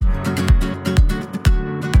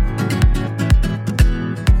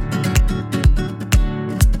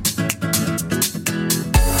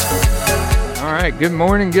right, good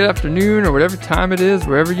morning, good afternoon, or whatever time it is,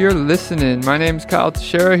 wherever you're listening. My name is Kyle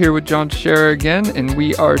Teixeira, here with John Teixeira again, and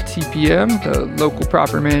we are TPM, the local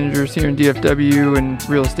property managers here in DFW and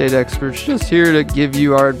real estate experts, just here to give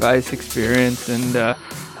you our advice, experience, and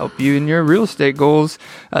help you in your real estate goals.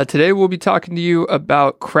 Today, we'll be talking to you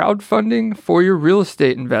about crowdfunding for your real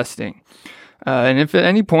estate investing. And if at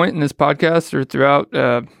any point in this podcast or throughout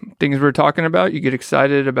things we're talking about, you get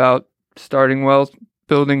excited about starting wealth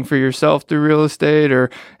building for yourself through real estate or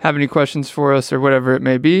have any questions for us or whatever it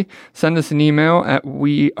may be, send us an email at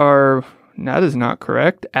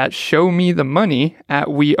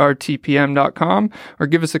showmethemoney@wearetpm.com or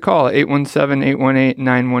give us a call at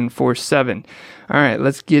 817-818-9147. All right,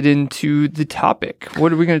 let's get into the topic.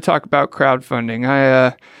 What are we going to talk about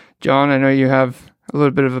crowdfunding? John, I know you have a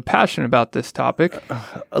little bit of a passion about this topic.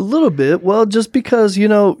 A little bit. Well, just because,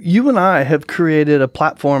 you and I have created a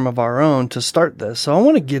platform of our own to start this. So I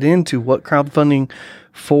want to get into what crowdfunding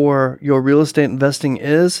for your real estate investing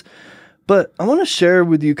is. But I want to share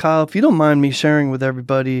with you, Kyle, if you don't mind me sharing with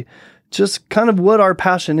everybody, just kind of what our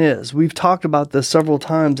passion is. We've talked about this several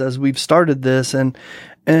times as we've started this, and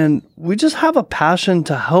we just have a passion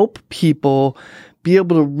to help people be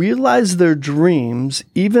able to realize their dreams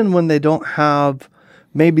even when they don't have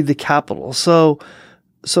maybe the capital. So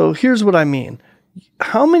here's what I mean.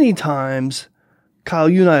 How many times, Kyle,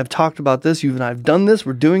 you and I have talked about this, you and I have done this,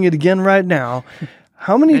 we're doing it again right now.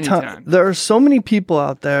 How many times? There are so many people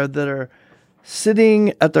out there that are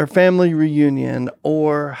sitting at their family reunion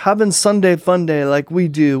or having Sunday fun day like we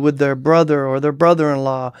do with their brother or their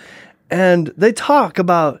brother-in-law. And they talk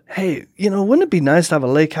about, hey, wouldn't it be nice to have a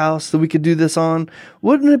lake house that we could do this on?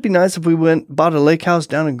 Wouldn't it be nice if we bought a lake house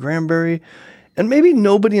down in Granbury? And maybe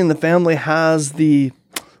nobody in the family has I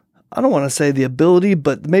don't want to say the ability,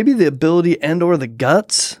 but maybe the ability and or the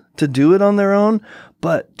guts to do it on their own.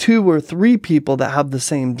 But 2 or 3 people that have the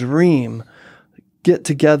same dream get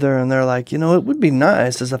together and they're like, it would be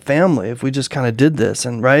nice as a family if we just kind of did this,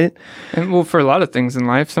 and right? And well, for a lot of things in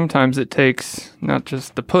life, sometimes it takes not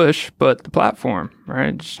just the push, but the platform,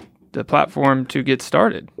 right? Just the platform to get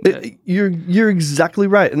started. You're exactly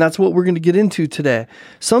right. And that's what we're going to get into today.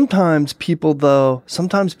 Sometimes people don't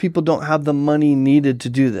have the money needed to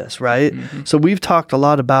do this, right? Mm-hmm. So we've talked a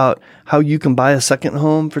lot about how you can buy a second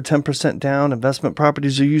home for 10% down. Investment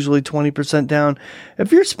properties are usually 20% down.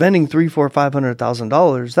 If you're spending $300,000, $400,000,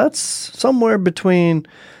 $500,000, that's somewhere between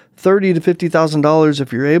 $30,000 to $50,000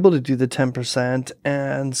 if you're able to do the 10%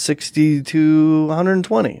 and $60,000 to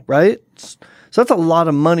 $120,000, right? So that's a lot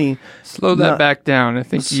of money. Slow that back down. I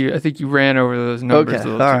think you ran over those numbers. Okay,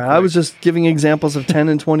 all right. I was just giving examples of 10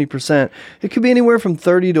 and 20%. It could be anywhere from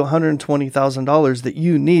 $30,000 to $120,000 that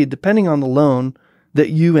you need, depending on the loan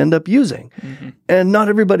that you end up using. Mm-hmm. And not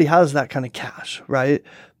everybody has that kind of cash, right?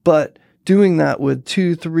 But doing that with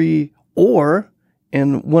 2, 3, or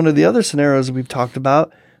in one of the other scenarios we've talked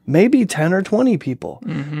about, maybe 10 or 20 people.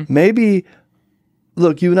 Mm-hmm. Maybe,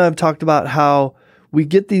 look, you and I have talked about how we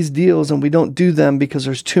get these deals and we don't do them because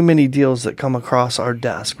there's too many deals that come across our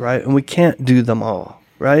desk, right? And we can't do them all,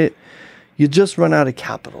 right? You just run out of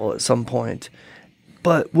capital at some point.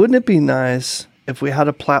 But wouldn't it be nice if we had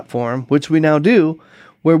a platform, which we now do,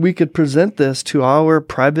 where we could present this to our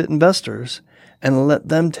private investors and let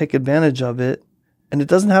them take advantage of it? And it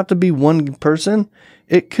doesn't have to be one person.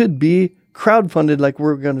 It could be crowdfunded like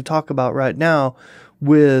we're going to talk about right now,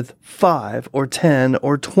 with 5 or 10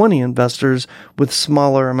 or 20 investors with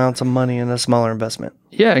smaller amounts of money and a smaller investment.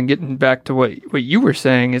 Yeah, and getting back to what you were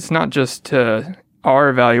saying, it's not just our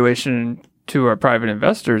evaluation to our private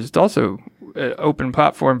investors, it's also an open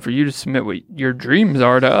platform for you to submit what your dreams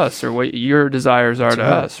are to us or what your desires are to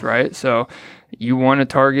us, right? So you want to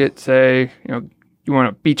target, say, you want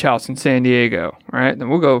a beach house in San Diego, right? Then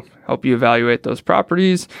we'll go help you evaluate those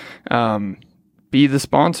properties, be the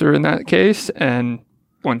sponsor in that case, and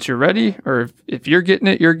once you're ready, or if you're getting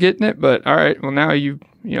it, you're getting it. But all right, well now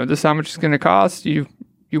this is how much it's going to cost. You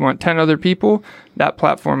want 10 other people. That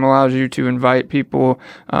platform allows you to invite people,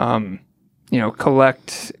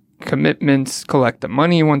 collect commitments, collect the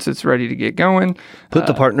money once it's ready to get going. Put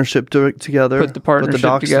the partnership together. Put the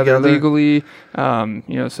partnership together legally.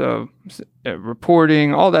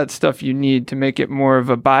 Reporting, all that stuff you need to make it more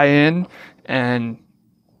of a buy-in and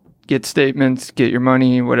get statements, get your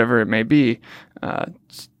money, whatever it may be.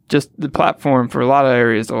 Just the platform for a lot of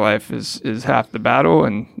areas of life is half the battle,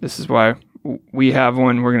 and this is why we have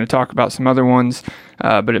one. We're going to talk about some other ones,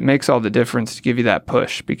 but it makes all the difference to give you that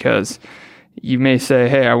push, because you may say,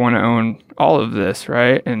 hey, I want to own all of this,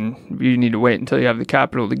 right? And you need to wait until you have the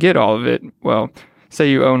capital to get all of it. Well, say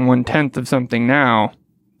you own 1/10 of something now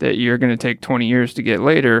that you're going to take 20 years to get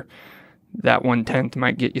later. that 1/10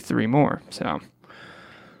 might get you 3 more. So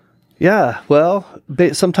Yeah, well,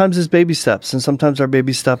 sometimes it's baby steps, and sometimes our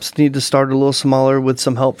baby steps need to start a little smaller with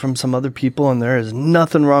some help from some other people, and there is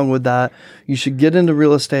nothing wrong with that. You should get into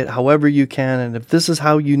real estate however you can, and if this is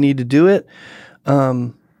how you need to do it,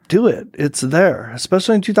 do it. It's there,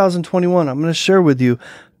 especially in 2021. I'm going to share with you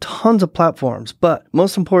tons of platforms, but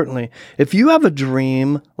most importantly, if you have a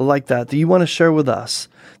dream like that you want to share with us,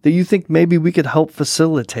 that you think maybe we could help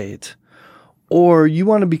facilitate, or you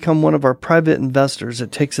want to become one of our private investors that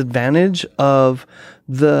takes advantage of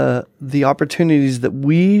the opportunities that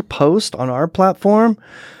we post on our platform,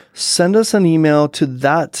 send us an email to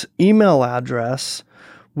that email address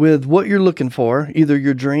with what you're looking for, either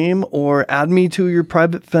your dream or add me to your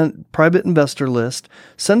private investor list.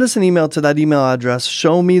 Send us an email to that email address,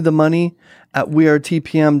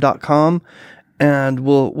 showmethemoney@wearetpm.com. And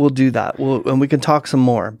we'll do that. And we can talk some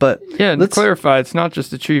more. But yeah, and to clarify, it's not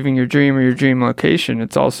just achieving your dream or your dream location.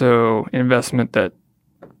 It's also an investment that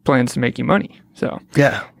plans to make you money. So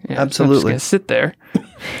yeah, absolutely. It's not just gonna sit there.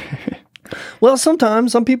 Well,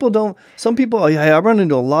 sometimes some people don't. Some people, I run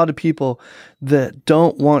into a lot of people that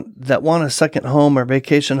want a second home or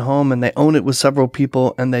vacation home, and they own it with several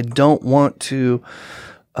people, and they don't want to.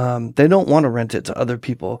 They don't want to rent it to other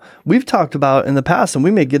people. We've talked about in the past, and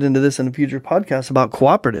we may get into this in a future podcast, about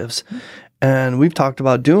cooperatives. And we've talked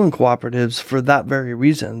about doing cooperatives for that very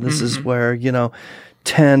reason. This is where,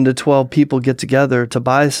 10 to 12 people get together to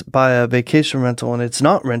buy a vacation rental, and it's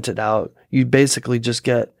not rented out. You basically just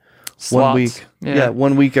get Slots. 1 week. Yeah,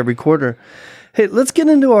 1 week every quarter. Hey, let's get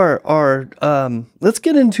into let's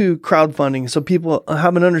get into crowdfunding so people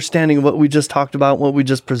have an understanding of what we just talked about, what we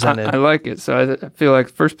just presented. I like it. So I feel like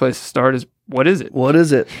the first place to start is, what is it? What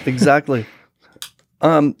is it? Exactly.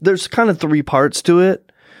 There's kind of 3 parts to it.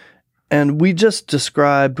 And we just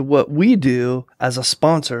described what we do as a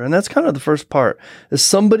sponsor. And that's kind of the first part, is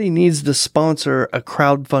somebody needs to sponsor a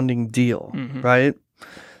crowdfunding deal, right?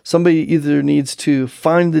 Somebody either needs to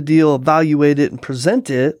find the deal, evaluate it, and present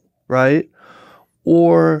it, right?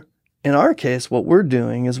 Or in our case, what we're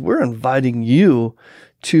doing is we're inviting you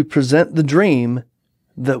to present the dream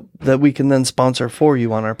that we can then sponsor for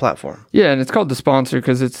you on our platform. Yeah, and it's called the sponsor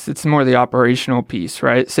because it's more the operational piece,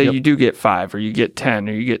 right? Say you do get 5 or you get 10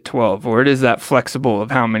 or you get 12, or it is that flexible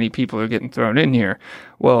of how many people are getting thrown in here.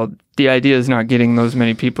 Well, the idea is not getting those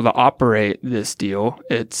many people to operate this deal.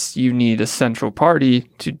 It's you need a central party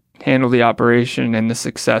to handle the operation and the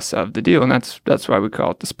success of the deal. And that's why we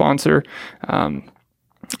call it the sponsor. On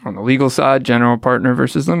the legal side, general partner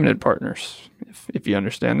versus limited partners, if you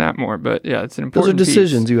understand that more. But yeah, it's an important Those are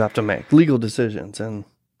decisions you have to make, legal decisions, and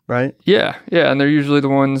right? Yeah. And they're usually the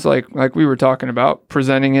ones like we were talking about,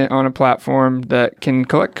 presenting it on a platform that can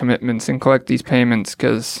collect commitments and collect these payments.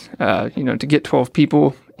 Because to get 12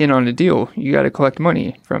 people in on a deal, you got to collect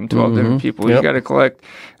money from 12 different people. You got to collect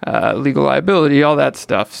legal liability, all that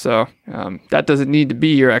stuff. So that doesn't need to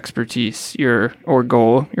be your expertise, your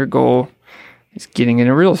goal. Your goal is getting in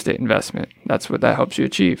a real estate investment. That's what that helps you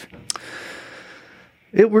achieve.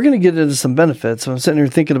 We're going to get into some benefits. So I'm sitting here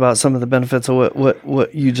thinking about some of the benefits of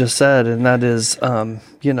what you just said, and that is,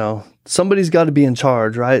 somebody's got to be in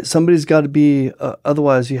charge, right? Somebody's got to be.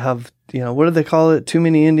 Otherwise, you have, what do they call it? Too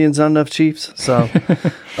many Indians, not enough chiefs. So,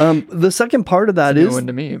 the second part of that is a new one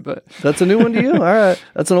to me, but that's a new one to you. All right,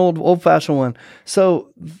 that's an old-fashioned one.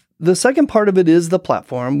 So, the second part of it is the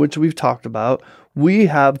platform, which we've talked about. We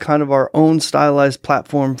have kind of our own stylized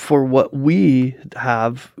platform for what we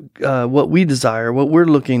have, what we desire, what we're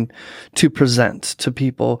looking to present to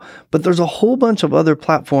people. But there's a whole bunch of other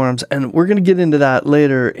platforms, and we're going to get into that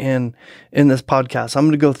later in this podcast. I'm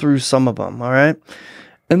going to go through some of them, all right?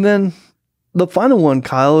 And then the final one,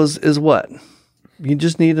 Kyle, is what? You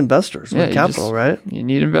just need investors with capital, right? You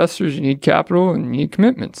need investors, you need capital, and you need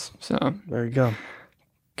commitments. So there you go.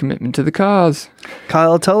 Commitment to the cause.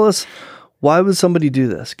 Kyle, tell us, why would somebody do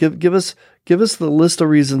this? Give us the list of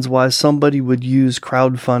reasons why somebody would use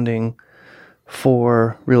crowdfunding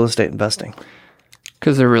for real estate investing.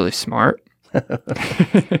 Because they're really smart.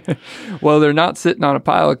 Well, they're not sitting on a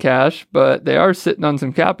pile of cash, but they are sitting on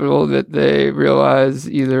some capital that they realize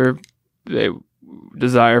either they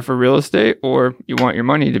desire for real estate or you want your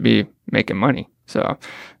money to be making money. So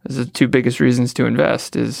those are the 2 biggest reasons to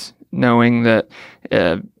invest, is knowing that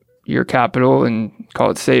your capital, and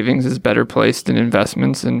call it savings, is better placed in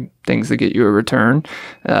investments and things that get you a return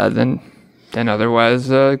than otherwise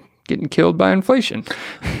getting killed by inflation.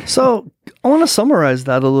 So I want to summarize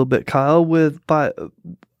that a little bit, Kyle,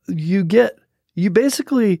 you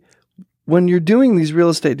basically, when you're doing these real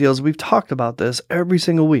estate deals, we've talked about this every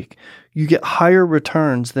single week, you get higher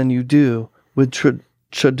returns than you do with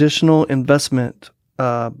traditional investment,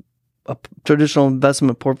 a traditional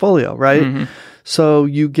investment portfolio, right? Mm-hmm. So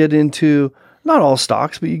you get into not all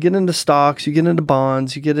stocks, but you get into stocks, you get into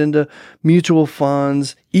bonds, you get into mutual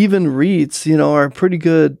funds, even REITs, are pretty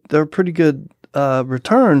good. They're a pretty good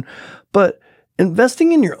return, but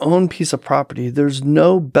investing in your own piece of property, there's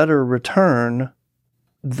no better return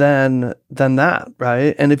than that,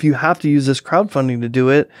 right? And if you have to use this crowdfunding to do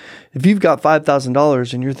it, if you've got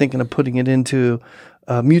 $5,000 and you're thinking of putting it into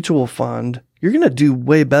a mutual fund, you're going to do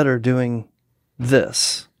way better doing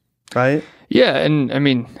this, right? Yeah, and I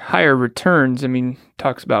mean, higher returns,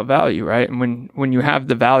 talks about value, right? And when you have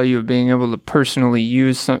the value of being able to personally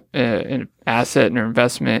use an asset or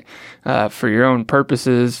investment for your own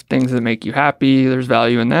purposes, things that make you happy, there's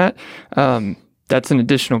value in that. That's an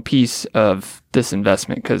additional piece of this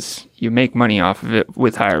investment because you make money off of it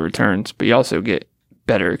with higher returns, but you also get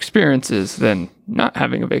better experiences than not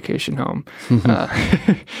having a vacation home.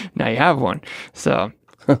 Now you have one. So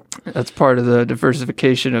that's part of the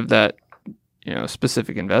diversification of that,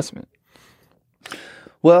 specific investment.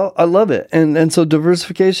 Well, I love it. And so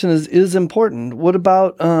diversification is important. What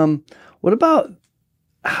about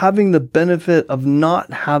having the benefit of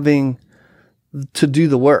not having to do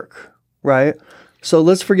the work, right? So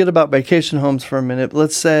let's forget about vacation homes for a minute.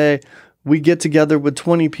 Let's say we get together with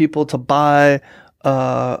 20 people to buy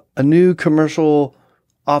a new commercial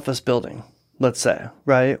office building, let's say,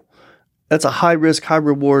 right? That's a high risk, high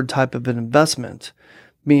reward type of an investment,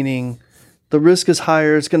 meaning the risk is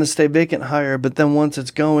higher, it's going to stay vacant higher, but then once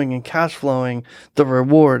it's going and cash flowing, the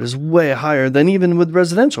reward is way higher than even with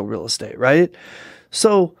residential real estate, right?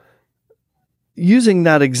 So using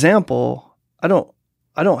that example, I don't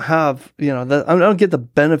have, I don't get the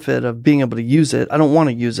benefit of being able to use it. I don't want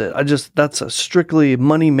to use it. That's a strictly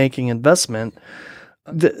money-making investment.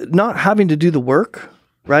 Not having to do the work,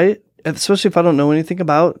 right? Especially if I don't know anything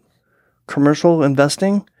about commercial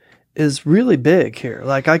investing is really big here.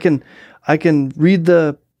 Like I can read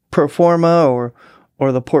the pro forma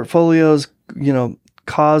or the portfolio's,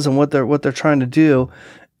 cause and what they're trying to do.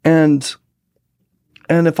 And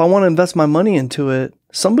if I want to invest my money into it,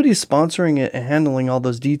 somebody's sponsoring it and handling all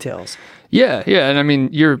those details. Yeah.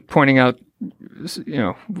 And you're pointing out,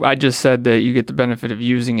 I just said that you get the benefit of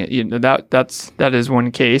using it. That is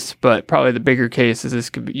one case, but probably the bigger case is this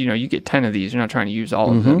could be, you get 10 of these. You're not trying to use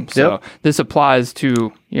all of them. So this applies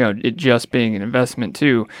to, it just being an investment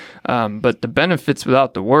too. But the benefits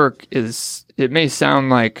without the work is, it may sound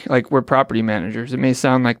like we're property managers. It may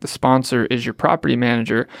sound like the sponsor is your property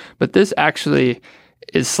manager, but this actually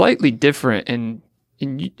is slightly different and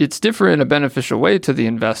it's different in a beneficial way to the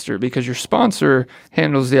investor because your sponsor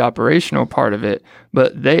handles the operational part of it,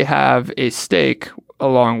 but they have a stake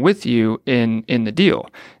along with you in the deal.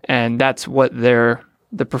 And that's what the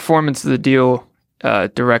performance of the deal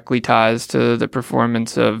directly ties to the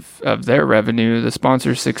performance of their revenue, the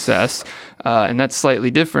sponsor's success. And that's slightly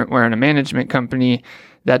different where in a management company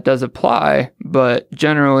that does apply, but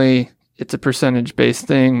generally it's a percentage-based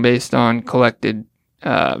thing based on collected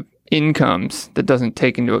incomes that doesn't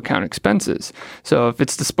take into account expenses. So if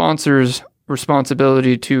it's the sponsor's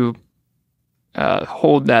responsibility to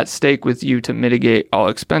hold that stake with you to mitigate all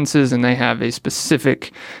expenses, and they have a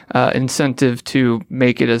specific incentive to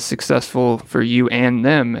make it as successful for you and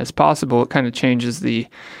them as possible, it kind of changes the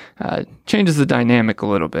dynamic a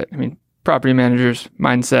little bit. Property managers'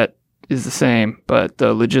 mindset is the same, but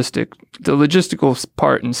the logistical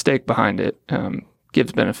part and stake behind it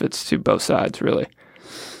gives benefits to both sides, really.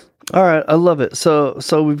 All right, I love it. So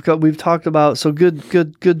we've talked about, so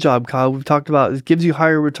good job, Kyle. We've talked about it gives you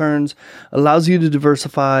higher returns, allows you to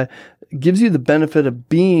diversify, gives you the benefit of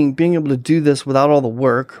being able to do this without all the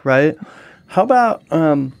work, right? How about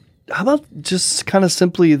just kind of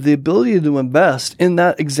simply the ability to invest in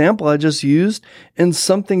that example I just used in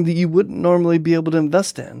something that you wouldn't normally be able to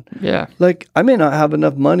invest in? Yeah. Like I may not have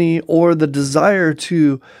enough money or the desire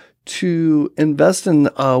to invest in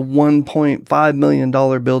a $1.5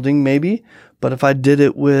 million building maybe, but if I did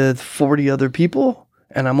it with 40 other people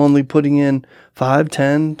and I'm only putting in $5,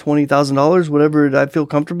 $10, $20,000, whatever I feel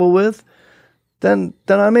comfortable with, then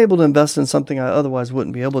I'm able to invest in something I otherwise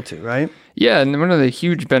wouldn't be able to, right? Yeah, and one of the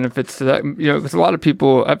huge benefits to that, because a lot of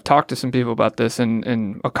people, I've talked to some people about this,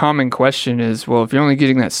 and a common question is, well, if you're only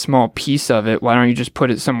getting that small piece of it, why don't you just put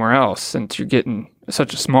it somewhere else since you're getting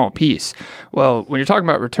such a small piece? Well, when you're talking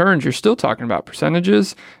about returns, you're still talking about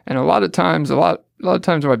percentages, and a lot of times why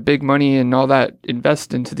big money and all that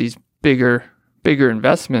invest into these bigger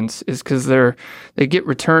investments is because they get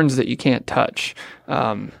returns that you can't touch.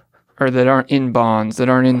 Or that aren't in bonds, that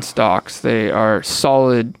aren't in stocks. They are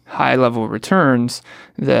solid, high-level returns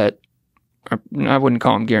that I wouldn't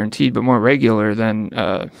call them guaranteed, but more regular than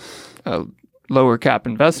a lower cap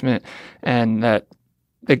investment, and that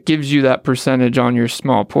gives you that percentage on your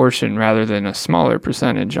small portion rather than a smaller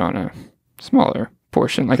percentage on a smaller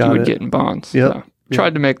portion like you would get in bonds. Yep. So,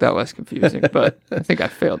 tried to make that less confusing, but I think I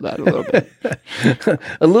failed that a little bit.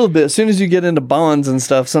 A little bit. As soon as you get into bonds and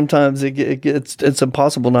stuff, sometimes it's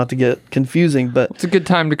impossible not to get confusing. But it's a good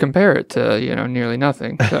time to compare it to nearly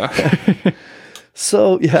nothing. So,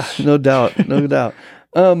 so yeah, no doubt, no doubt.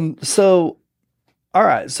 So, all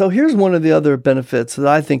right. So here's one of the other benefits that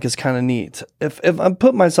I think is kind of neat. If I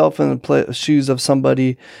put myself in the shoes of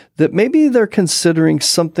somebody that maybe they're considering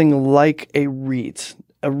something like a REIT.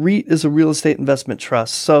 A REIT is a real estate investment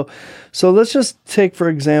trust. So let's just take, for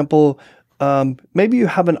example, maybe you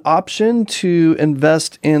have an option to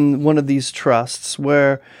invest in one of these trusts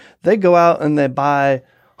where they go out and they buy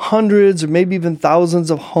hundreds or maybe even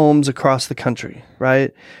thousands of homes across the country,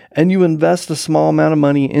 right? And you invest a small amount of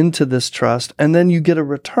money into this trust, and then you get a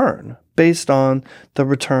return based on the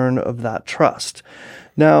return of that trust.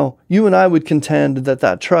 Now, you and I would contend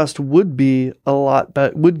that trust would be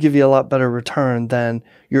would give you a lot better return than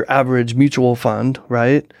your average mutual fund,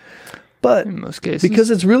 right? But in most cases, because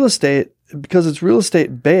it's real estate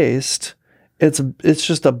based, it's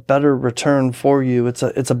just a better return for you. It's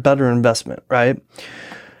a better investment, right?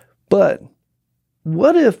 But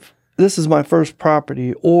what if this is my first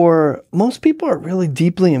property, or most people are really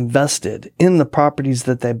deeply invested in the properties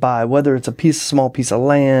that they buy, whether it's a small piece of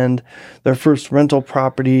land, their first rental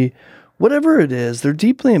property, whatever it is, they're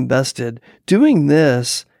deeply invested. Doing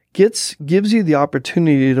this gives you the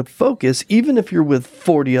opportunity to focus, even if you're with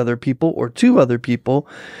 40 other people or 2 other people.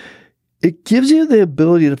 It gives you the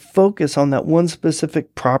ability to focus on that one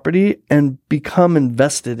specific property and become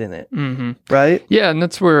invested in it, right? Yeah, and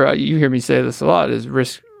that's where you hear me say this a lot, is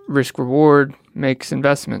risk reward makes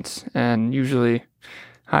investments, and usually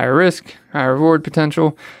higher risk, higher reward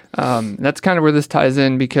potential. That's kind of where this ties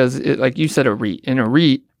in, because like you said, in a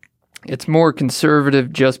REIT, it's more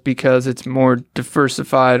conservative just because it's more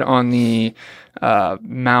diversified on the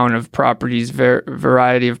amount of properties,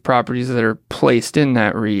 variety of properties that are placed in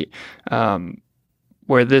that REIT,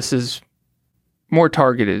 where this is more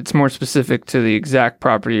targeted. It's more specific to the exact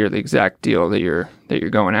property or the exact deal that you're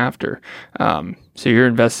going after. So you're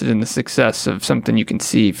invested in the success of something you can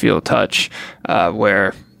see, feel, touch,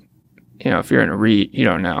 where, if you're in a REIT, you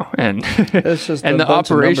don't know. And it's just and the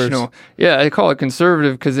operational, I call it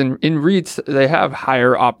conservative because in REITs, they have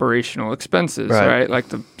higher operational expenses, right? Like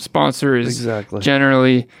the sponsor is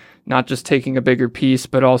generally not just taking a bigger piece,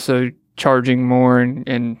 but also charging more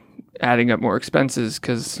and adding up more expenses,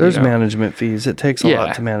 because there's management fees. It takes a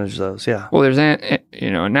lot to manage those. Yeah. Well, there's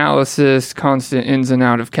analysis, constant ins and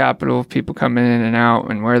out of capital, people coming in and out,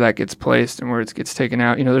 and where that gets placed and where it gets taken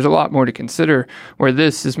out. There's a lot more to consider. Where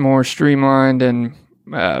this is more streamlined and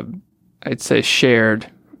I'd say shared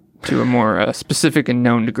to a more specific and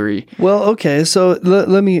known degree. Well, okay. So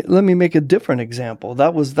let me make a different example.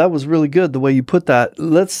 That was really good the way you put that.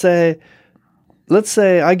 Let's say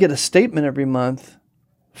I get a statement every month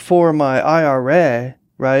for my IRA,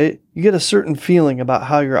 right? You get a certain feeling about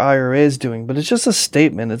how your IRA is doing, but it's just a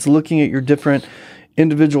statement. It's looking at your different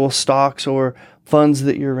individual stocks or funds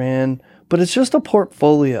that you're in, but it's just a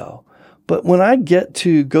portfolio. But when I get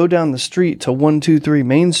to go down the street to 123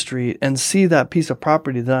 Main Street and see that piece of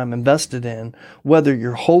property that I'm invested in, whether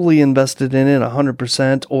you're wholly invested in it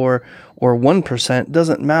 100% or 1%,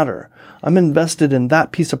 doesn't matter. I'm invested in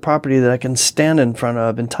that piece of property that I can stand in front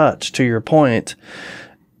of and touch, to your point.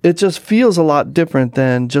 It just feels a lot different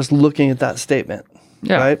than just looking at that statement.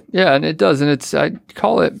 Yeah. Right? Yeah, and it does. And I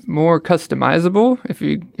call it more customizable if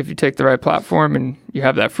you take the right platform and you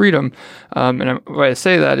have that freedom. And why I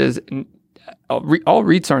say that is all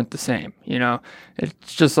REITs aren't the same.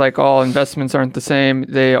 It's just like all investments aren't the same.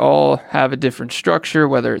 They all have a different structure,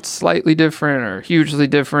 whether it's slightly different or hugely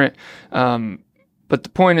different. But the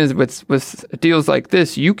point is, with deals like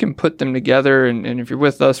this, you can put them together, and if you're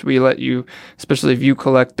with us, we let you, especially if you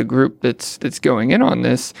collect the group that's going in on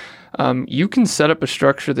this, you can set up a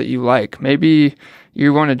structure that you like. Maybe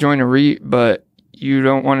you want to join a REIT, but you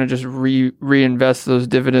don't want to just reinvest those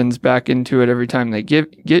dividends back into it every time they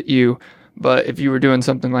get you. But if you were doing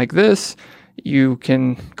something like this, you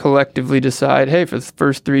can collectively decide, hey, for the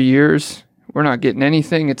first 3 years, we're not getting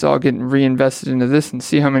anything. It's all getting reinvested into this, and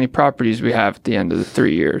see how many properties we have at the end of the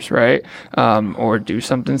 3 years, right? Or do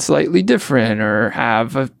something slightly different, or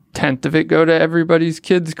have a tenth of it go to everybody's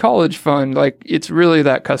kids' college fund. Like, it's really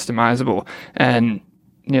that customizable. And,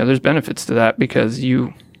 there's benefits to that because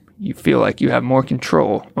you feel like you have more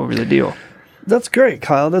control over the deal. That's great,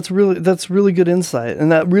 Kyle. That's really good insight,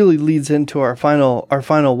 and that really leads into our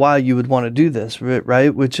final why you would want to do this,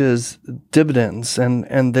 right? Which is dividends,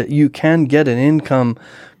 and that you can get an income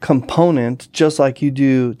component just like you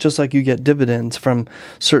get dividends from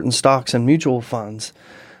certain stocks and mutual funds.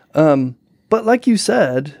 But like you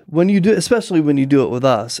said, especially when you do it with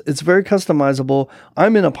us, it's very customizable.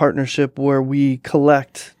 I'm in a partnership where we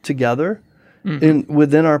collect together.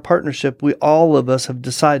 Within our partnership, all of us have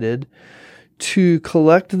decided to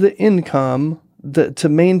collect the income, to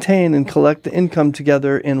maintain and collect the income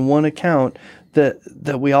together in one account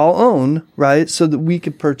that we all own, right? So that we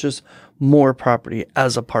could purchase more property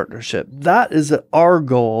as a partnership. That is our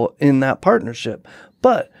goal in that partnership.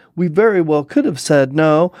 But we very well could have said,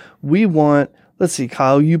 no, we want, let's see,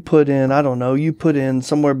 Kyle, you put in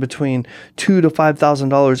somewhere between $2,000 to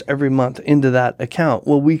 $5,000 every month into that account.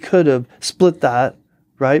 Well, we could have split that,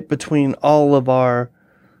 right, between all of our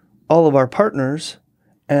partners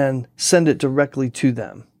and send it directly to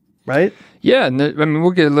them, right? Yeah, and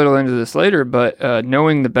we'll get a little into this later, but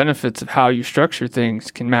knowing the benefits of how you structure things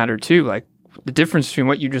can matter too. Like the difference between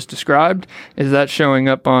what you just described is that showing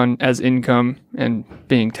up as income and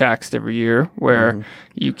being taxed every year, where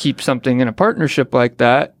you keep something in a partnership like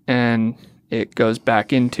that and it goes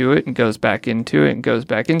back into it and goes back into it and goes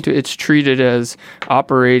back into it. It's treated as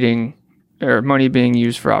operating or money being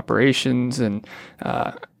used for operations. And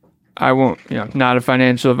I won't, not a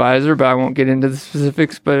financial advisor, but I won't get into the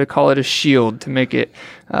specifics, but I call it a shield to make it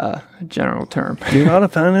a general term. You're not a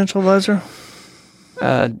financial advisor?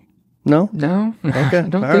 No? Okay. I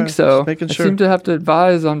don't think so. Making I sure. seem to have to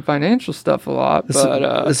advise on financial stuff a lot,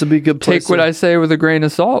 but this would be a good place. Take what I say with a grain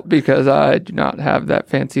of salt, because I do not have that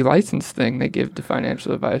fancy license thing they give to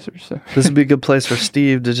financial advisors. So. This would be a good place for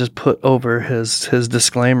Steve to just put over his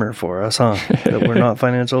disclaimer for us, huh? That we're not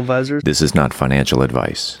financial advisors. This is not financial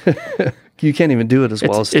advice. You can't even do it as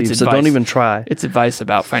well, Steve, so don't even try. It's advice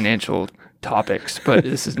about financial topics, but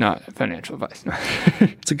this is not financial advice.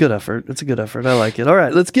 It's a good effort. I like it. All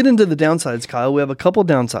right, let's get into the downsides, Kyle. We have a couple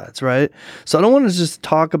downsides, right? So I don't want to just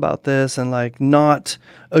talk about this and not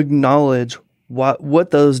acknowledge what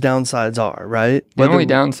those downsides are, right? The only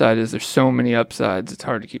downside is there's so many upsides, it's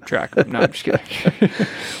hard to keep track of them. No, I'm just kidding.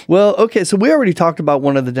 Well, okay, so we already talked about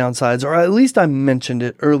one of the downsides, or at least I mentioned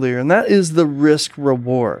it earlier, and that is the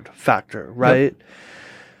risk-reward factor, right? Yep.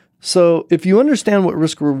 So if you understand what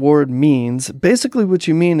risk-reward means, basically what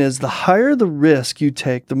you mean is the higher the risk you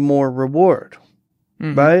take, the more reward,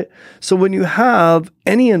 right? So when you have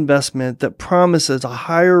any investment that promises a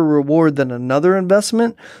higher reward than another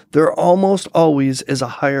investment, there almost always is a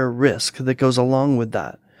higher risk that goes along with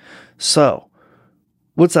that. So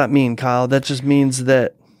what's that mean, Kyle? That just means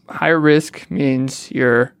that higher risk means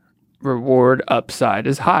your reward upside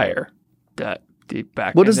is higher.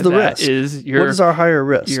 What is the risk? What is our higher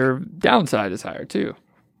risk? Your downside is higher too.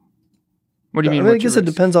 What do you mean? I guess it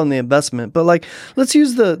depends on the investment, but let's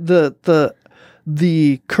use the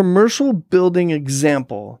commercial building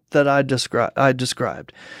example that I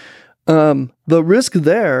described. The risk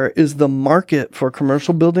there is the market for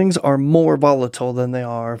commercial buildings are more volatile than they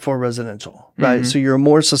are for residential, right? So you're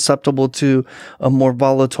more susceptible to a more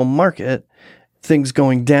volatile market. Things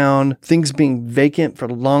going down, things being vacant for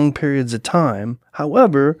long periods of time.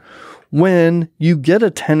 However, when you get a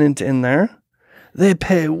tenant in there, they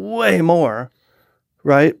pay way more,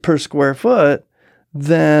 right, per square foot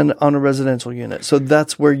than on a residential unit. So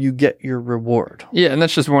that's where you get your reward. Yeah, and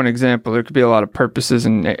that's just one example. There could be a lot of purposes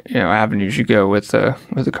and avenues you go with a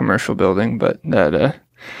commercial building, but that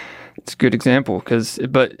it's a good example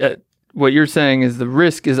what you're saying is the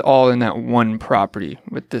risk is all in that one property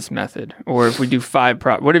with this method. Or if we do 5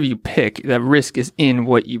 whatever you pick, the risk is in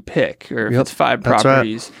what you pick. Or if it's 5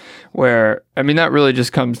 properties, where, that really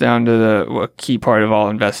just comes down to a key part of all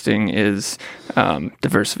investing is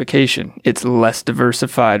diversification. It's less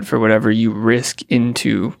diversified for whatever you risk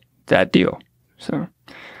into that deal. So...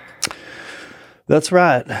 That's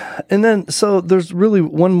right. And then, so there's really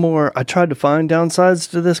one more. I tried to find downsides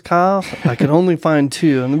to this, Kyle. I could only find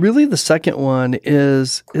 2. And really the second one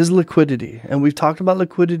is liquidity. And we've talked about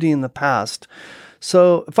liquidity in the past.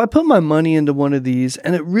 So if I put my money into one of these,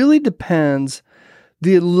 and it really depends,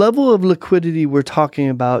 the level of liquidity we're talking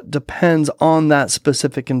about depends on that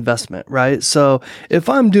specific investment, right? So if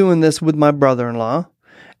I'm doing this with my brother-in-law,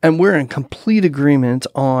 and we're in complete agreement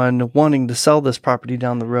on wanting to sell this property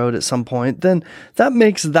down the road at some point, then that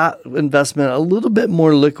makes that investment a little bit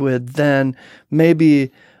more liquid than maybe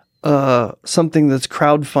something that's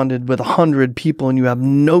crowdfunded with 100 people and you have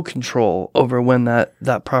no control over when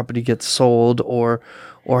that property gets sold or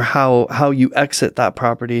or how you exit that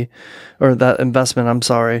property or that investment. I'm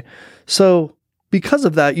sorry. So because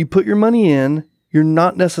of that, you put your money in, you're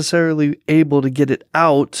not necessarily able to get it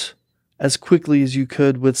out as quickly as you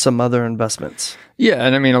could with some other investments. Yeah,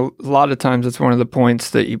 and I mean, a lot of times it's one of the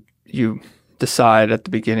points that you decide at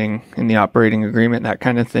the beginning in the operating agreement, that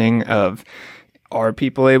kind of thing of, are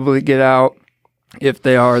people able to get out? If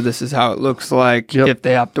they are, this is how it looks like. Yep. If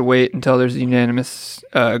they have to wait until there's a unanimous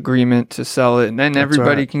agreement to sell it, and then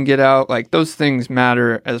everybody can get out, like those things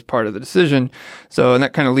matter as part of the decision. So, and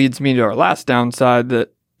that kind of leads me to our last downside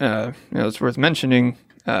that it's worth mentioning,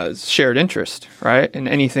 is shared interest, right? And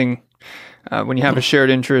anything, when you have a shared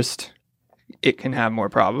interest, it can have more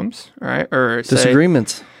problems, right? Or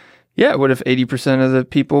disagreements. Yeah, what if 80% of the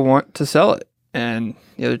people want to sell it and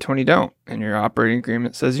the other 20 don't, and your operating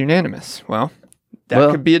agreement says unanimous? Well, that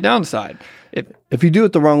could be a downside. If you do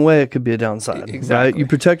it the wrong way, it could be a downside. Exactly. Right? You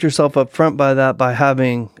protect yourself up front by that by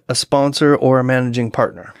having a sponsor or a managing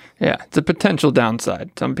partner. Yeah, it's a potential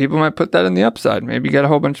downside. Some people might put that in the upside. Maybe you got a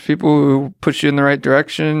whole bunch of people who push you in the right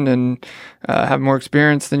direction and have more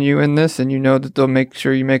experience than you in this, and you know that they'll make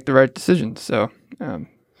sure you make the right decisions. So,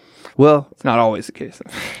 it's not always the case.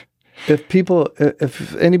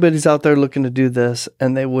 If anybody's out there looking to do this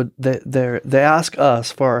and they ask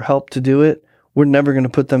us for our help to do it, we're never going to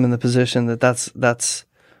put them in the position that's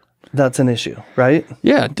an issue, right?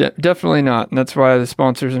 Yeah, definitely not. And that's why the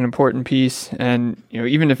sponsor is an important piece. And,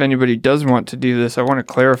 even if anybody does want to do this, I want to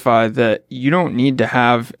clarify that you don't need to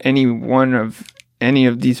have any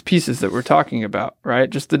of these pieces that we're talking about, right?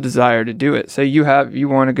 Just the desire to do it. Say you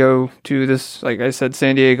want to go to this, like I said,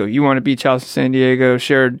 San Diego, you want a beach house in San Diego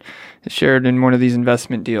shared in one of these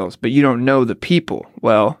investment deals, but you don't know the people.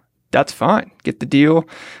 Well, that's fine. Get the deal.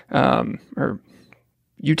 Or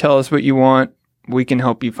you tell us what you want. We can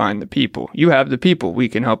help you find the people. You have the people. We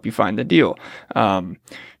can help you find the deal.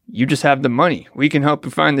 You just have the money. We can help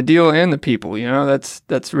you find the deal and the people.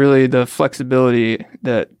 That's really the flexibility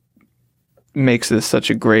that makes this such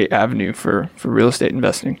a great avenue for real estate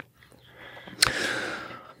investing.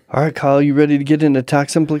 All right, Kyle, you ready to get into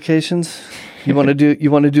tax implications? You want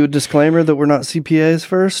to do a disclaimer that we're not CPAs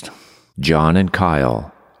first? John and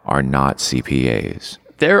Kyle are not CPAs.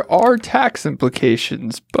 There are tax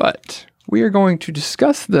implications, but we are going to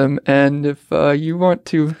discuss them. And if you want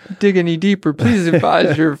to dig any deeper, please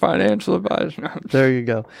advise your financial advisor. There you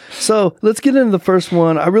go. So let's get into the first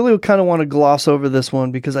one. I really kind of want to gloss over this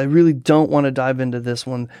one because I really don't want to dive into this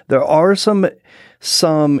one. There are some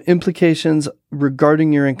implications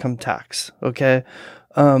regarding your income tax. Okay.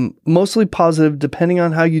 Mostly positive, depending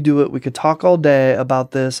on how you do it. We could talk all day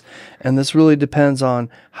about this, and this really depends on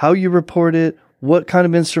how you report it, what kind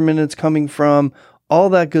of instrument it's coming from, all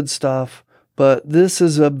that good stuff. But this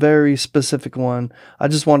is a very specific one. I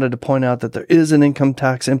just wanted to point out that there is an income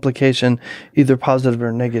tax implication, either positive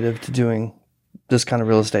or negative, to doing this kind of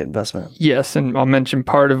real estate investment. Yes, and I'll mention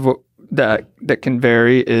part of what that can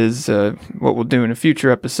vary is what we'll do in a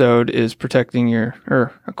future episode is protecting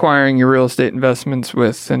or acquiring your real estate investments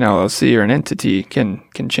with an LLC or an entity can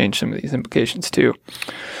change some of these implications too.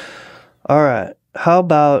 All right. How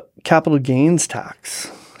about capital gains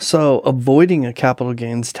tax? So avoiding a capital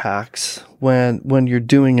gains tax when you're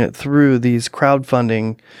doing it through these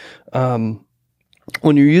crowdfunding,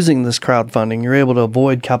 when you're using this crowdfunding, you're able to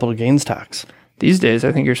avoid capital gains tax. These days,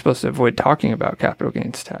 I think you're supposed to avoid talking about capital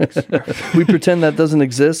gains tax. We pretend that doesn't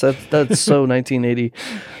exist. That's so 1980.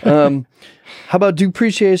 How about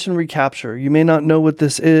depreciation recapture? You may not know what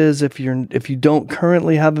this is if you don't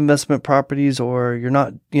currently have investment properties or you're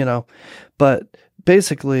not, but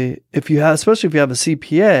basically, especially if you have a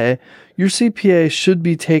CPA, your CPA should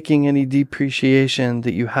be taking any depreciation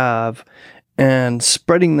that you have and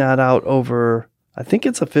spreading that out over, I think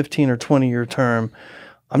it's a 15 or 20 year term.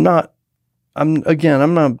 I'm not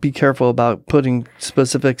be careful about putting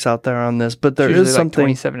specifics out there on this, but there is something.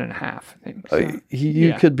 27 and a half, I think. So.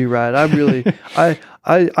 You could be right. I really,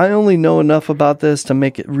 I only know enough about this to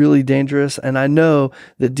make it really dangerous. And I know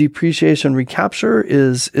that depreciation recapture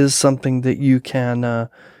is something that you can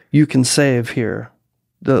save here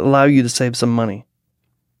to allow you to save some money.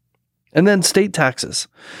 And then state taxes.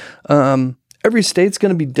 Every state's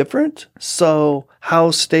going to be different. So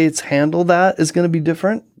how states handle that is going to be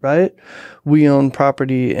different, right? We own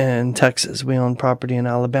property in Texas. We own property in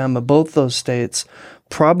Alabama. Both those states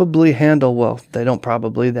probably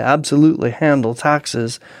they absolutely handle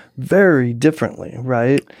taxes very differently,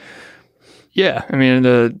 right? Yeah. I mean,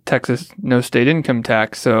 the Texas, no state income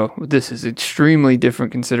tax. So this is extremely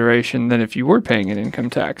different consideration than if you were paying an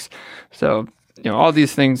income tax. So, all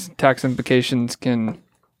these things, tax implications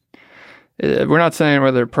we're not saying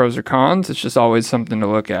whether pros or cons. It's just always something to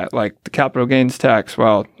look at. Like the capital gains tax,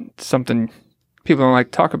 well, it's something people don't like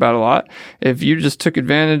to talk about a lot. If you just took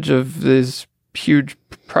advantage of these huge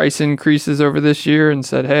price increases over this year and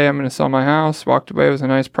said, hey, I'm going to sell my house, walked away with a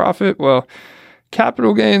nice profit, well,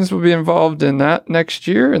 capital gains will be involved in that next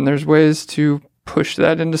year. And there's ways to push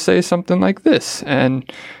that into, say, something like this.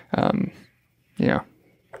 And,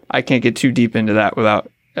 I can't get too deep into that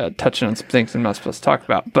without touching on some things I'm not supposed to talk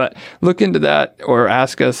about. But look into that or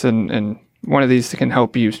ask us, and one of these can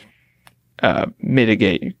help you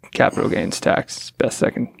mitigate capital gains tax. Best way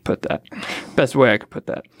I can put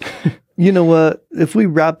that. You know what? If we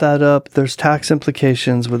wrap that up, there's tax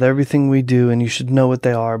implications with everything we do, and you should know what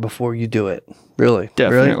they are before you do it. Really.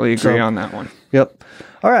 Definitely agree on that one. Yep.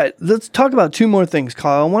 All right. Let's talk about two more things,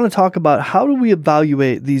 Kyle. I want to talk about how do we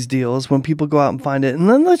evaluate these deals when people go out and find it, and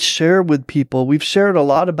then let's share with people. We've shared a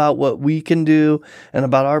lot about what we can do and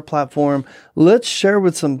about our platform. Let's share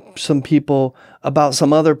with some people about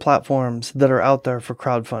some other platforms that are out there for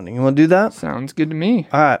crowdfunding. You want to do that? Sounds good to me.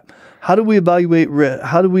 All right. How do we evaluate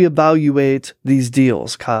these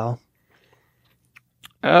deals, Kyle?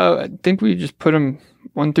 I think we just put them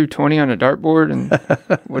 1 through 20 on a dartboard, and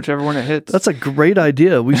whichever one it hits. That's a great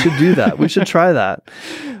idea. We should do that. We should try that.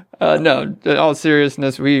 No, in all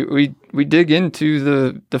seriousness, we dig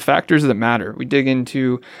into the factors that matter. We dig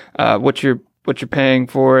into what you're paying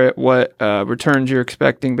for it, what returns you're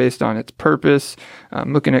expecting based on its purpose.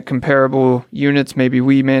 Looking at comparable units, maybe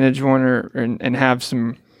we manage one and have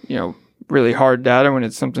some really hard data when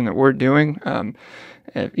it's something that we're doing.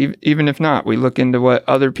 Even if not, we look into what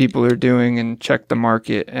other people are doing and check the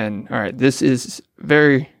market. And all right, this is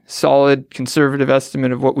very solid conservative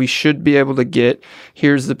estimate of what we should be able to get.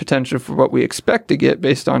 Here's the potential for what we expect to get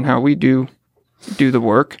based on how we do the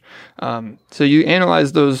work. So you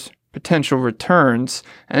analyze those potential returns,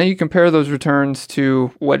 and then you compare those returns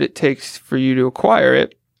to what it takes for you to acquire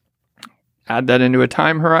it. Add that into a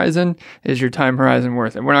time horizon. Is your time horizon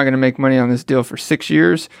worth it? We're not going to make money on this deal for 6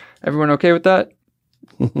 years. Everyone okay with that?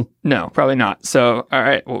 No, probably not. So, all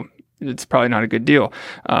right, well, it's probably not a good deal.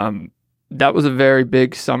 That was a very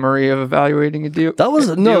big summary of evaluating a deal. That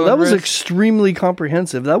was extremely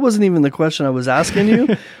comprehensive. That wasn't even the question I was asking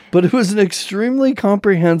you, but it was an extremely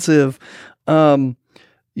comprehensive,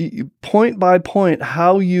 point by point,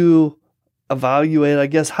 how you evaluate, I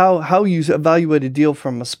guess, how you evaluate a deal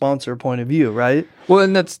from a sponsor point of view, right? Well,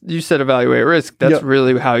 and you said evaluate risk. That's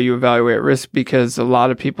really how you evaluate risk, because a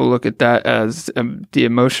lot of people look at that as the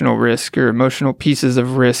emotional risk or emotional pieces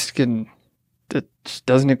of risk, and that just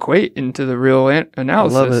doesn't equate into the real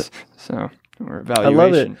analysis. I love it. So, or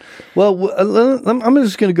evaluation. I love it. Well, I'm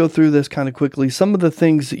just going to go through this kind of quickly. Some of the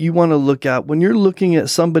things that you want to look at when you're looking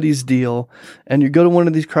at somebody's deal and you go to one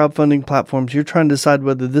of these crowdfunding platforms, you're trying to decide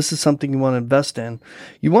whether this is something you want to invest in.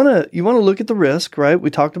 You want to look at the risk, right?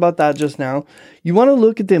 We talked about that just now. You want to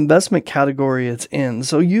look at the investment category it's in.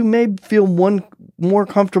 So you may feel more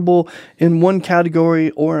comfortable in one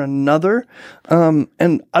category or another.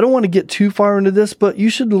 And I don't want to get too far into this, but you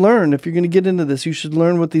should learn, if you're going to get into this, you should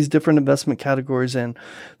learn what these different investment categories in.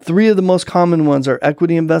 3 of the most common ones are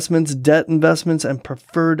equity investments, debt investments, and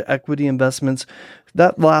preferred equity investments.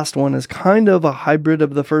 That last one is kind of a hybrid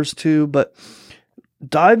of the first 2, but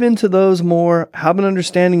dive into those more, have an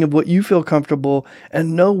understanding of what you feel comfortable,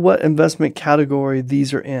 and know what investment category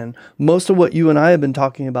these are in. Most of what you and I have been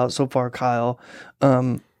talking about so far, Kyle,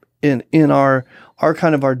 in our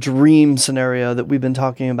kind of our dream scenario that we've been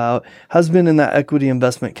talking about, has been in that equity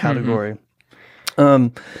investment category.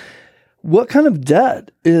 What kind of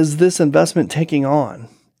debt is this investment taking on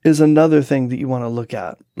is another thing that you want to look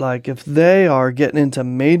at. Like, if they are getting into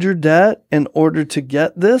major debt in order to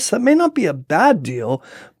get this, that may not be a bad deal,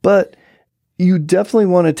 but you definitely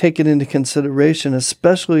want to take it into consideration,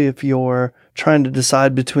 especially if you're trying to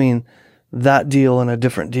decide between that deal and a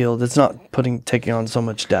different deal that's not taking on so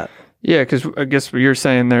much debt. Yeah, because I guess what you're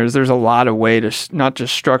saying there's a lot of way to not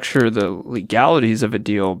just structure the legalities of a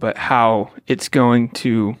deal, but how it's going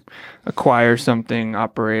to acquire something,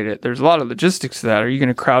 operate it. There's a lot of logistics to that. Are you going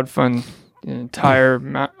to crowdfund the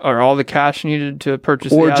entire or all the cash needed to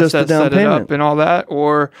purchase or the assets, just the down set payment it up and all that,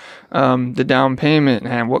 or the down payment,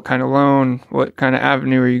 and what kind of loan, what kind of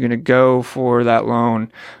avenue are you going to go for that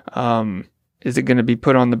loan? Is it going to be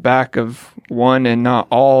put on the back of one and not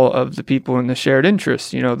all of the people in the shared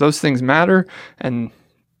interest? Those things matter, and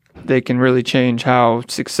they can really change how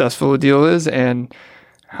successful a deal is and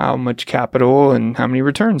how much capital and how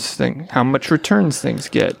much returns things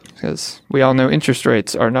get. Because we all know interest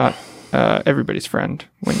rates are not everybody's friend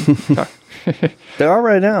when you talk. They are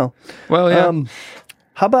right now. Well, yeah.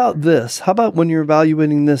 How about this? How about when you're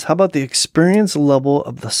evaluating this? How about the experience level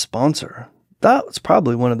of the sponsor? That's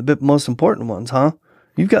probably one of the most important ones, huh?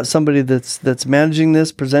 You've got somebody that's managing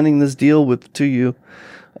this, presenting this deal to you.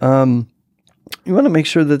 You want to make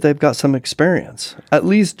sure that they've got some experience, at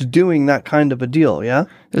least doing that kind of a deal, yeah?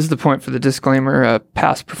 This is the point for the disclaimer.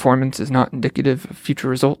 Past performance is not indicative of future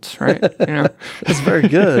results, right? That's very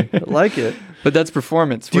good. I like it. But that's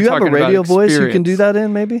performance. Do you have a radio voice you can do that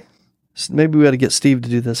in, maybe? Maybe we got to get Steve to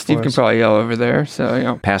do this for us. Steve can probably yell over there.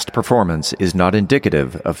 So, Past performance is not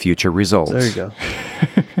indicative of future results. There you go.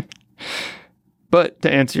 But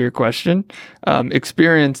to answer your question,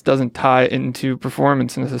 experience doesn't tie into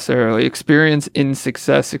performance necessarily. Experience in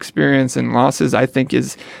success, experience in losses, I think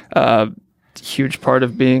is a huge part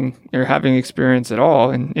of being or having experience at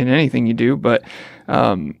all in anything you do. But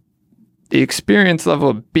the experience level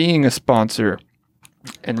of being a sponsor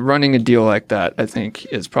and running a deal like that, I think,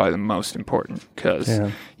 is probably the most important because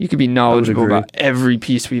you could be knowledgeable about every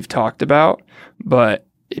piece we've talked about, but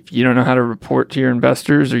if you don't know how to report to your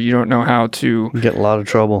investors or you don't know how to... You get in a lot of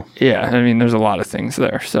trouble. Yeah, I mean, there's a lot of things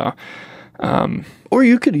there. So, or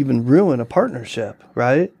you could even ruin a partnership,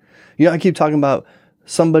 right? I keep talking about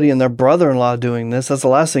somebody and their brother-in-law doing this. That's the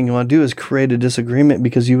last thing you want to do is create a disagreement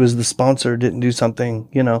because you as the sponsor didn't do something,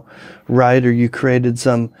 right, or you created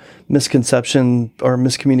some misconception or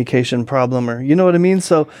miscommunication problem, or you know what I mean?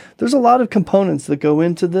 So there's a lot of components that go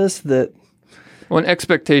into this that... Well, and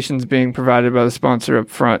expectations being provided by the sponsor up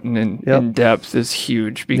front and in depth is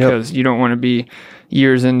huge because you don't want to be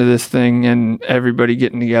years into this thing and everybody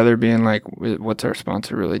getting together being like, what's our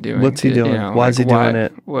sponsor really doing? What's he doing? Why is he doing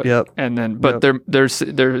it? And then, but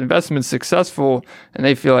their investment's successful and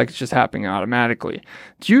they feel like it's just happening automatically.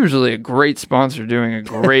 It's usually a great sponsor doing a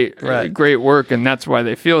great, great work, and that's why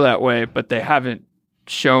they feel that way, but they haven't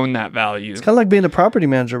shown that value. It's kind of like being a property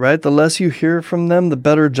manager, right? The less you hear from them, the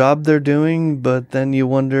better job they're doing, but then you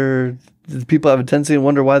wonder, people have a tendency to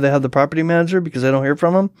wonder why they have the property manager because they don't hear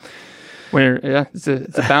from them. It's a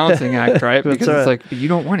balancing act, right? Because it's like, but you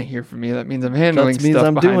don't want to hear from me. That means I'm handling stuff. That means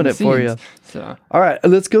I'm doing it for you. So, all right,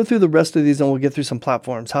 let's go through the rest of these, and we'll get through some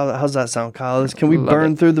platforms. How's that sound, Kyle? Can we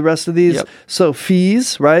burn through the rest of these? Yep. So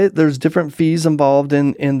fees, right? There's different fees involved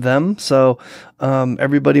in them. So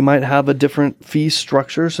everybody might have a different fee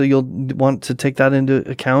structure. So you'll want to take that into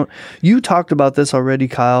account. You talked about this already,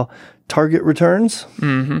 Kyle. Target returns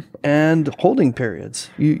and holding periods.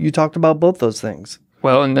 You talked about both those things.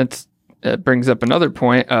 Well, and that brings up another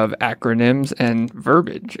point of acronyms and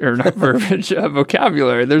verbiage, or not verbiage,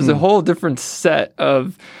 vocabulary. There's a whole different set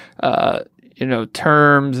of,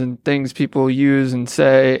 terms and things people use and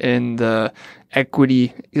say in the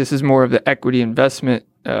equity. This is more of the equity investment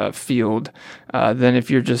field than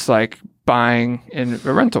if you're just like buying in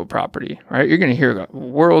a rental property, right? You're going to hear a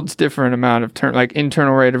world's different amount of like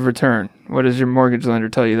internal rate of return. What does your mortgage lender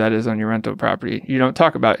tell you that is on your rental property? You don't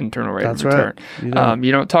talk about internal rate of return. Right.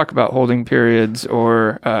 You don't talk about holding periods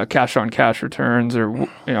or cash on cash returns or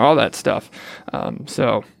all that stuff.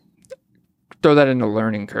 So throw that in the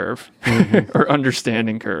learning curve or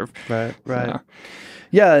understanding curve. Right. So.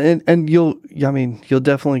 Yeah, and you'll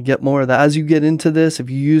definitely get more of that. As you get into this, if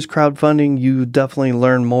you use crowdfunding, you definitely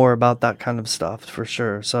learn more about that kind of stuff for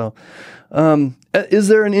sure. So, is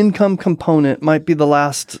there an income component? Might be the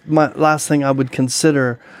last thing I would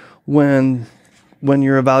consider when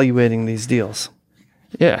you're evaluating these deals.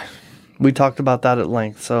 Yeah. We talked about that at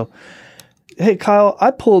length. So, hey, Kyle,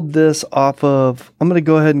 I pulled this off of, I'm going to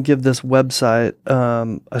go ahead and give this website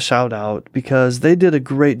a shout out because they did a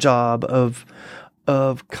great job of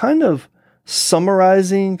kind of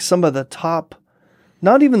summarizing some of the top,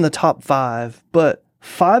 not even the top 5, but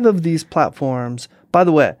 5 of these platforms. By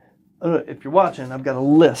the way, if you're watching, I've got a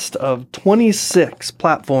list of 26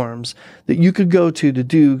 platforms that you could go to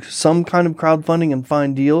do some kind of crowdfunding and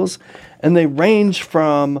find deals. And they range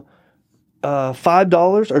from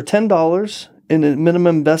 $5 or $10 in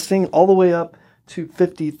minimum investing all the way up to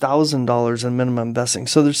 $50,000 in minimum investing.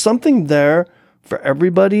 So there's something there for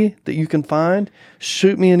everybody that you can find.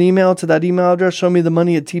 Shoot me an email to that email address. Show me the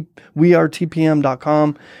money at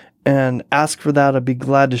wearetpm.com and ask for that. I'd be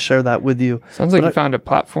glad to share that with you. Sounds like you found a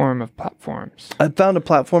platform of platforms. I found a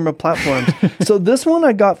platform of platforms. So this one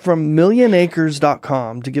I got from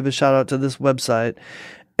millionacres.com, to give a shout out to this website.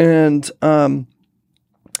 And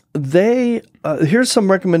they here's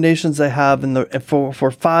some recommendations they have for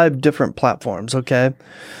 5 different platforms. Okay.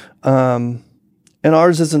 And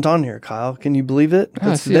ours isn't on here, Kyle. Can you believe it?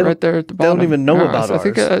 I see it right there at the bottom. They don't even know about ours. I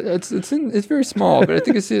think it's very small, but I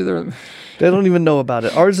think it's either. They don't even know about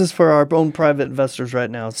it. Ours is for our own private investors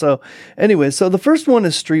right now. So anyway, so the first one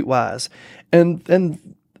is Streetwise.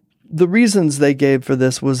 And the reasons they gave for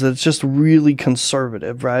this was that it's just really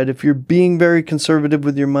conservative, right? If you're being very conservative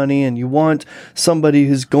with your money and you want somebody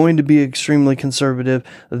who's going to be extremely conservative,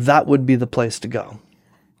 that would be the place to go.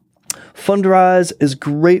 Fundrise is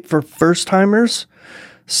great for first timers.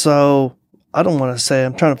 So I don't want to say,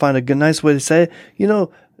 I'm trying to find a good, nice way to say it,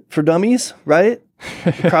 for dummies, right?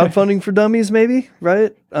 Crowdfunding for dummies, maybe,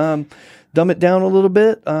 right? Dumb it down a little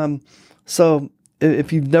bit. So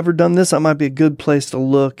if you've never done this, that might be a good place to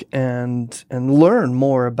look and learn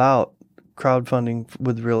more about crowdfunding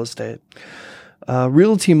with real estate.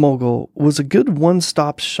 Realty Mogul was a good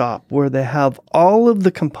one-stop shop where they have all of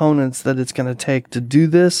the components that it's going to take to do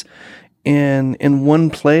this in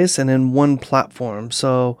one place and in one platform.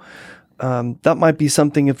 So that might be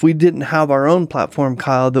something, if we didn't have our own platform,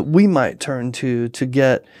 Kyle, that we might turn to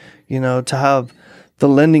get, to have the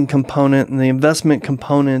lending component and the investment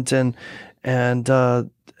component and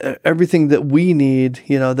everything that we need,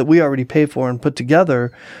 that we already pay for and put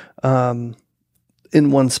together in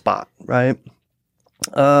one spot, right?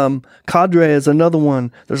 Cadre is another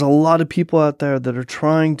one. There's a lot of people out there that are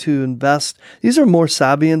trying to invest. These are more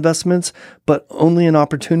savvy investments, but only in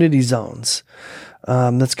opportunity zones.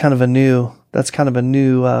 That's kind of a new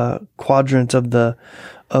quadrant of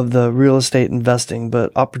the real estate investing.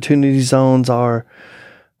 But opportunity zones are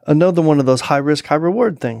another one of those high risk, high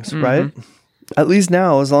reward things, right? At least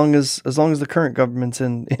now, as long as the current government's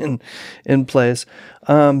in place.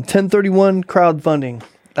 1031 crowdfunding.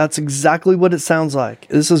 That's exactly what it sounds like.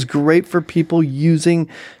 This is great for people using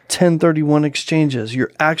 1031 exchanges.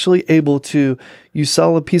 You're actually able to, you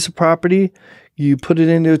sell a piece of property, you put it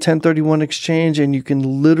into a 1031 exchange, and you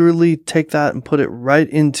can literally take that and put it right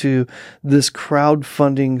into this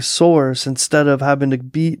crowdfunding source instead of having to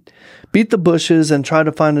beat the bushes and try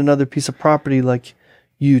to find another piece of property like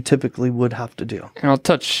you typically would have to do. And I'll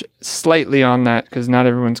touch slightly on that because not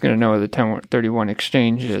everyone's going to know what the 1031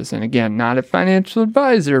 exchange is. And again, not a financial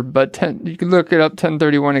advisor, but you can look it up.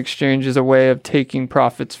 1031 exchange is a way of taking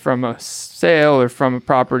profits from a sale or from a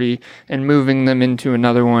property and moving them into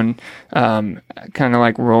another one, kind of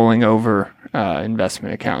like rolling over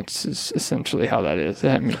investment accounts is essentially how that is.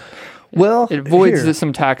 I mean, it avoids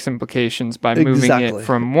some tax implications by moving it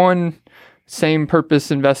from one same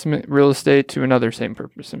purpose investment real estate to another same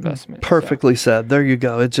purpose investment. Perfectly said. There you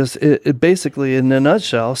go. It basically, in a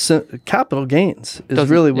nutshell, capital gains is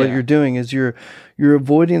really what you're doing. Is you're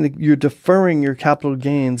avoiding you're deferring your capital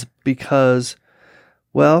gains because,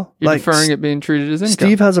 well, you're deferring it being treated as income.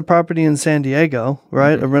 Steve has a property in San Diego,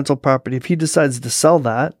 right? A rental property. If he decides to sell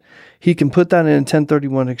that, he can put that in a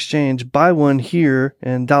 1031 exchange, buy one here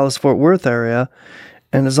in Dallas-Fort Worth area.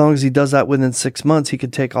 And as long as he does that within 6 months, he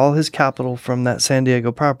could take all his capital from that San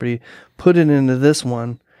Diego property, put it into this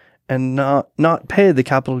one, and not pay the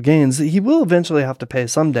capital gains that he will eventually have to pay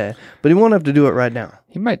someday, but he won't have to do it right now.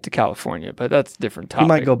 He might to California, but that's a different topic. He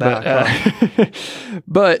might go back.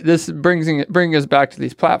 But this bringing us back to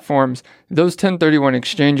these platforms. Those 1031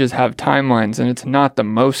 exchanges have timelines, and it's not the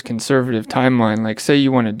most conservative timeline. Like, say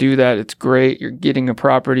you want to do that, it's great. You're getting a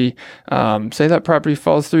property. Say that property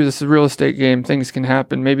falls through. This is a real estate game. Things can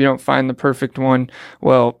happen. Maybe you don't find the perfect one.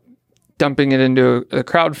 Well, dumping it into a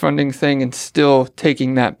crowdfunding thing and still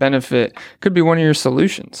taking that benefit could be one of your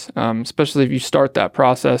solutions, especially if you start that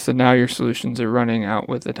process and now your solutions are running out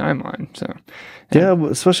with the timeline. So, yeah,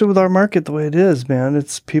 especially with our market the way it is, man,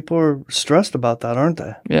 people are stressed about that, aren't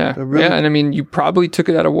they? Yeah, yeah, and I mean, you probably took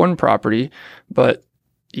it out of one property, but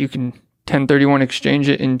you can 1031 exchange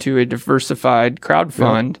it into a diversified crowd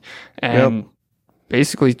fund and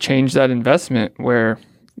basically change that investment where,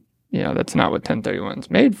 that's not what 1031 is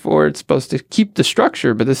made for. It's supposed to keep the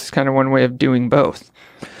structure, but this is kind of one way of doing both.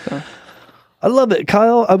 So. I love it,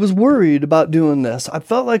 Kyle. I was worried about doing this. I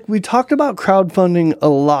felt like we talked about crowdfunding a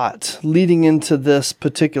lot leading into this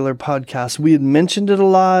particular podcast. We had mentioned it a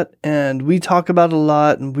lot and we talk about it a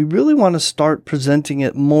lot, and we really want to start presenting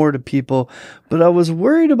it more to people. But I was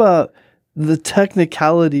worried about the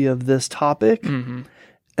technicality of this topic. Mm-hmm.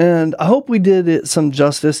 And I hope we did it some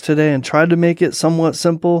justice today and tried to make it somewhat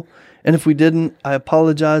simple. And if we didn't, I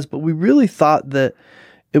apologize. But we really thought that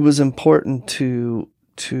it was important to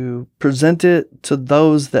present it to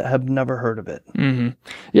those that have never heard of it. Mm-hmm.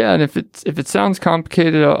 Yeah, and if it sounds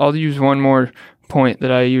complicated, I'll use one more point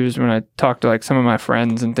that I use when I talk to like some of my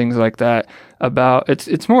friends and things like that about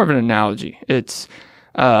it's more of an analogy. It's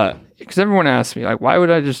because everyone asks me, like, why would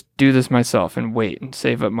I just do this myself and wait and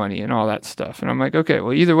save up money and all that stuff? And I'm like, okay,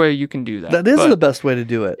 well, either way, you can do that. That is the best way to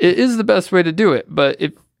do it. It is the best way to do it. But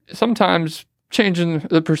if sometimes changing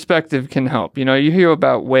the perspective can help. You hear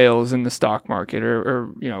about whales in the stock market or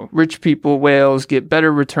rich people, whales get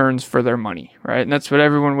better returns for their money, right? And that's what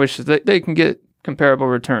everyone wishes, that they can get comparable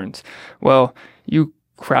returns. Well, you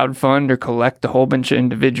crowdfund or collect a whole bunch of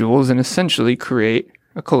individuals and essentially create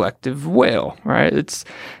a collective whale, right? It's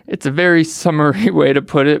a very summary way to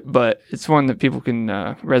put it, but it's one that people can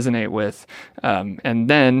resonate with. And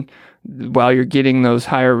then while you're getting those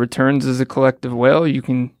higher returns as a collective whale, you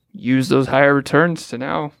can use those higher returns to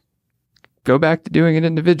now go back to doing it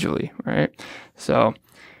individually, right? So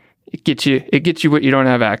it gets you what you don't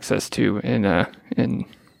have access to in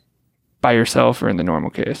by yourself or in the normal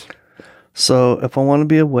case. So if I want to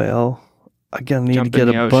be a whale, I need to get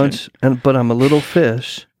a bunch, but I'm a little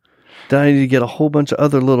fish. Then I need to get a whole bunch of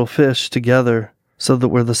other little fish together so that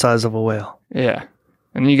we're the size of a whale. Yeah.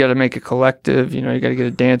 And then you got to make a collective, you got to get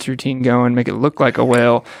a dance routine going, make it look like a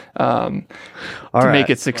whale make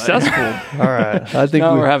it successful. All right. I think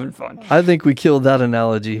we're having fun. I think we killed that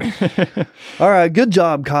analogy. All right. Good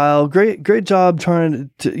job, Kyle. Great job trying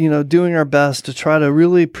to, doing our best to try to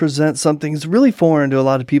really present something that's really foreign to a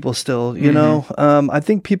lot of people still, I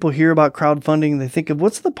think people hear about crowdfunding. They think of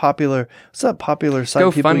what's that popular site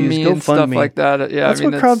people use? GoFundMe and stuff like that. Yeah. That's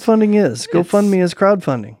what crowdfunding is. GoFundMe is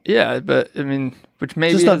crowdfunding. Yeah. But which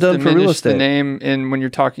maybe just not has done for real diminished estate. The name in when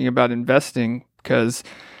you're talking about investing, because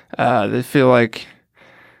they feel like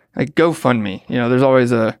GoFundMe. There's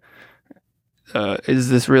always is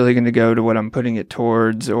this really going to go to what I'm putting it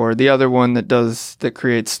towards? Or the other one that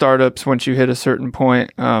creates startups once you hit a certain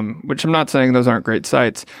point, which I'm not saying those aren't great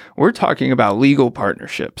sites. We're talking about legal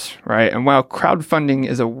partnerships, right? And while crowdfunding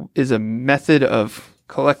is a method of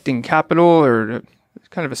collecting capital, or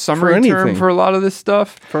kind of a summary term for a lot of this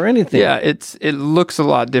stuff. For anything. Yeah, it looks a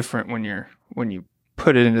lot different when you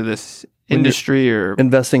put it into this industry or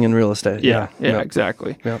investing in real estate. Yeah,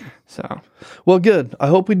 exactly. Yep. So, well, good. I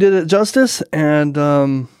hope we did it justice. And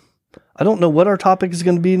I don't know what our topic is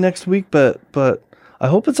going to be next week, but I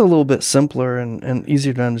hope it's a little bit simpler and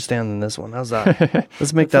easier to understand than this one. How's that?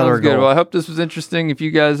 Let's make that our goal. Good. Well, I hope this was interesting. If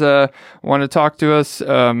you guys want to talk to us,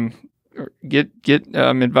 get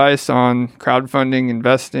advice on crowdfunding,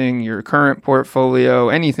 investing, your current portfolio,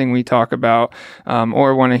 anything we talk about,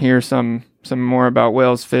 or want to hear some more about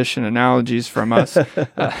whales, fish, and analogies from us. A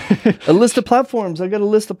list of platforms. I got a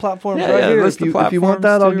list of platforms here. If you want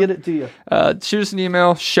that, I'll get it to you. Shoot us an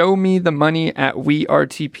email,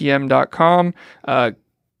 showmethemoney@wearetpm.com.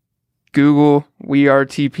 Google We Are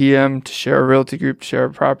TPM, Teixeira Realty Group,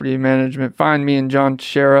 Teixeira Property Management. Find me and John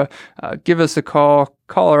Teixeira. Give us a call.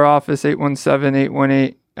 Call our office,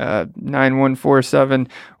 817-818-9147.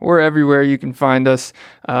 We're everywhere you can find us.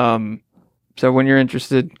 So when you're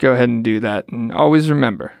interested, go ahead and do that. And always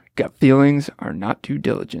remember, gut feelings are not due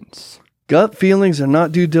diligence. Gut feelings are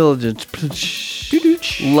not due diligence.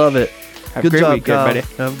 Love it. Have a great week, everybody.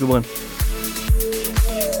 Have a good one.